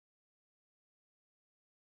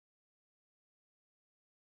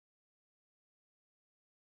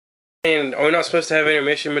And are we not supposed to have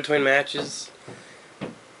intermission between matches?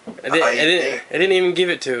 It didn't even give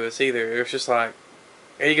it to us either. It was just like,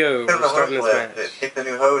 here you go, we're starting this match. It hit the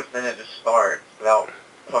new host, then it just starts without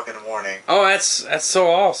fucking warning. Oh, that's so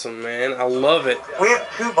awesome, man. I love it. We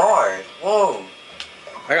have 2 bars. Whoa.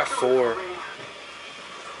 I got 4.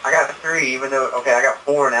 I got 3, even though, okay, I got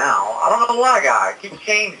 4 now. I don't know what I got. It keeps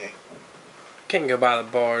changing. Can't go by the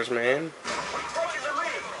bars, man.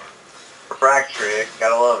 Frag trick.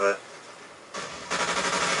 Gotta love it.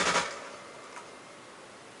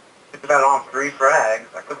 It's about on 3 frags.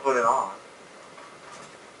 I could put it on.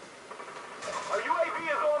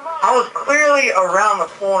 I was clearly around the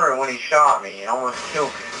corner when he shot me and almost killed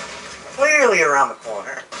me. Clearly around the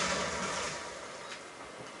corner.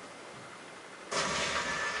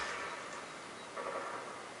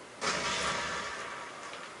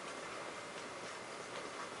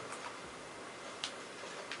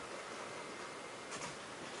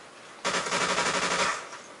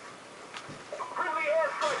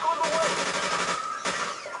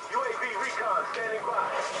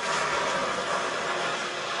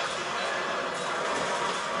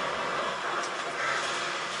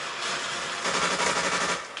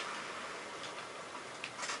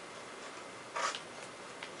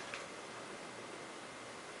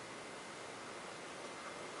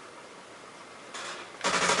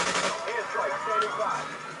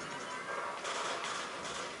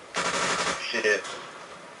 Shit.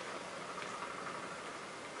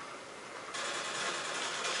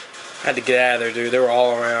 I had to get out of there, dude. They were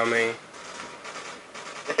all around me.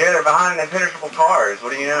 Yeah, they're behind the impenetrable cars.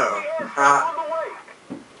 What do you know? Now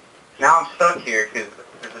I'm stuck here because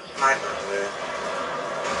there's a sniper over there.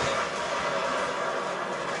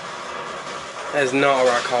 That is not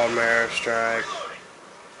what I call an airstrike.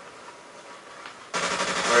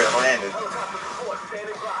 Where it landed.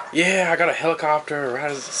 Yeah, I got a helicopter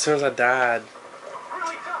right as soon as I died.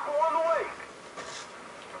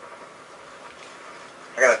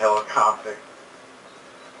 I got a helicopter.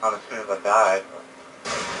 Not as soon as I died.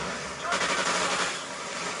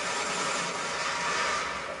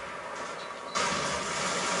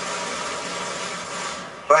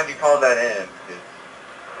 Glad you called that in, because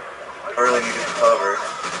I really needed to cover.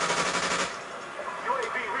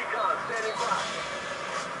 UAV recon standing by.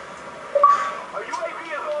 Our UAV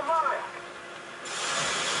is online.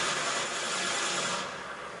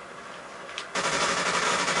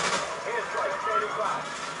 Airstrike standing by.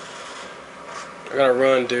 I gotta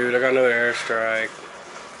run, dude. I got another airstrike.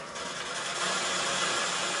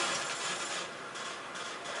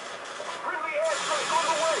 Friendly airstrike on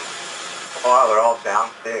the way. Wow, they're all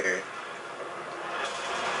downstairs.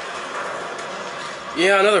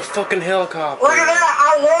 Yeah, another fucking helicopter. Look at that!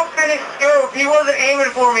 I walked in his scope. He wasn't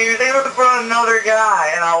aiming for me. He was aiming for another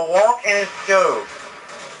guy, and I walked in his scope.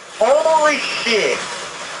 Holy shit!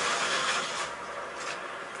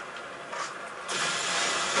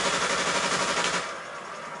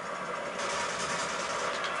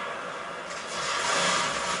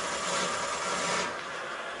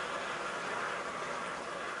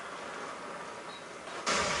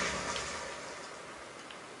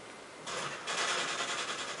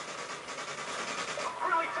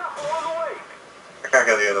 Friendly chopper on the way. I gotta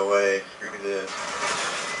go the other way. Screw this.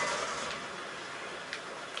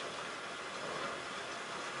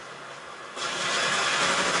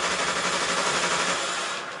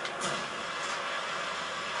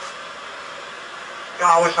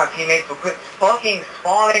 God, I wish my teammates would quit fucking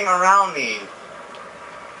spawning around me.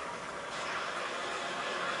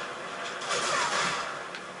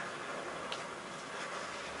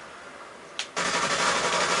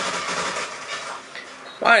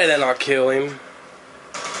 Why did that not kill him?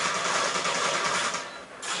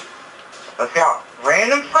 Let's go.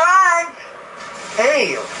 Random frags!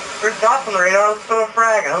 Hey, there's dots on the radar. Let's throw a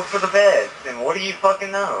frag and hope for the best. And what do you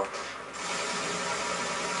fucking know?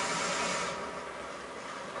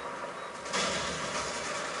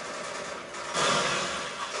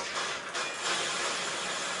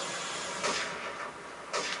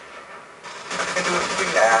 I can do a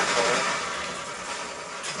sweet asshole.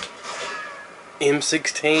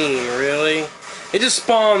 M16, really? It just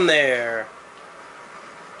spawned there.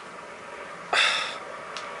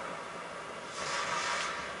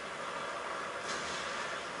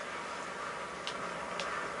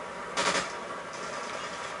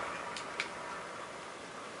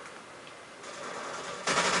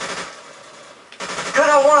 Good,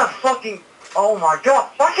 I want to fucking... Oh my god,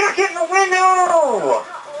 why can't I get in the window?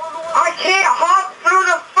 I can't hop through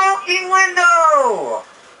the fucking window!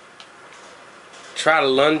 Try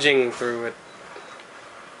lunging through it.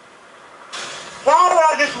 Why would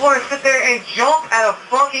I just want to sit there and jump out a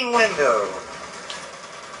fucking window.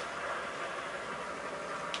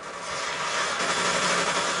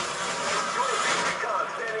 UAV recon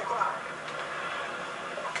standing by.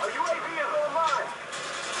 A UAV is online.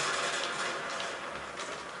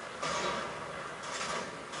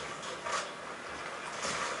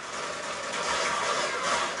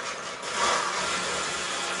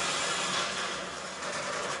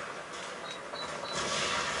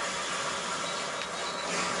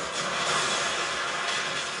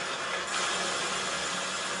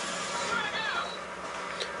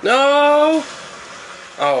 No!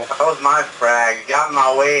 Oh. That was my frag. It got in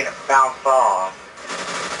my way and it bounced off.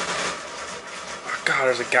 Oh God,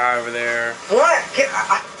 there's a guy over there. What?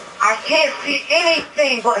 I can't see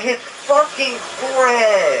anything but his fucking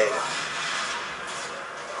forehead.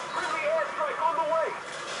 Friendly airstrike on the way.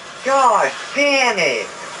 God damn it.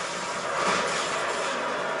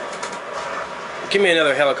 Give me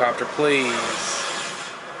another helicopter, please.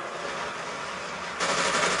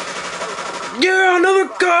 Yeah, another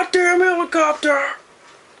goddamn helicopter!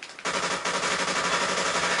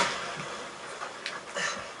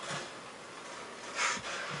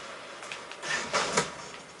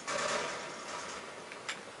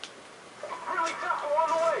 Friendly chopper on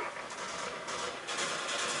the way.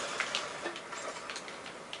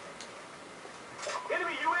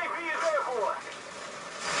 Enemy UAV is airborne.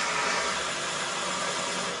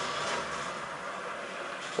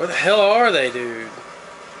 Where the hell are they, dude?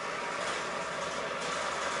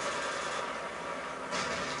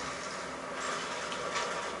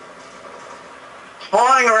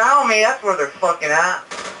 Spawning around me, that's where they're fucking at. A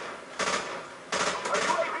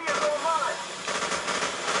UAV is online.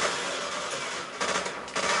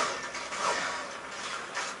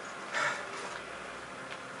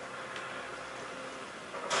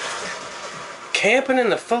 Camping in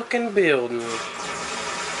the fucking building.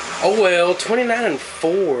 Oh well,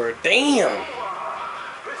 29-4. Damn.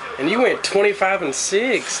 And you went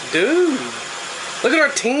 25-6, dude. Look at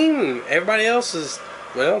our team. Everybody else is,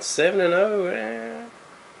 well, 7-0.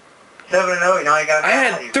 7-0, now you gotta I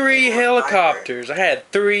had 3 helicopters.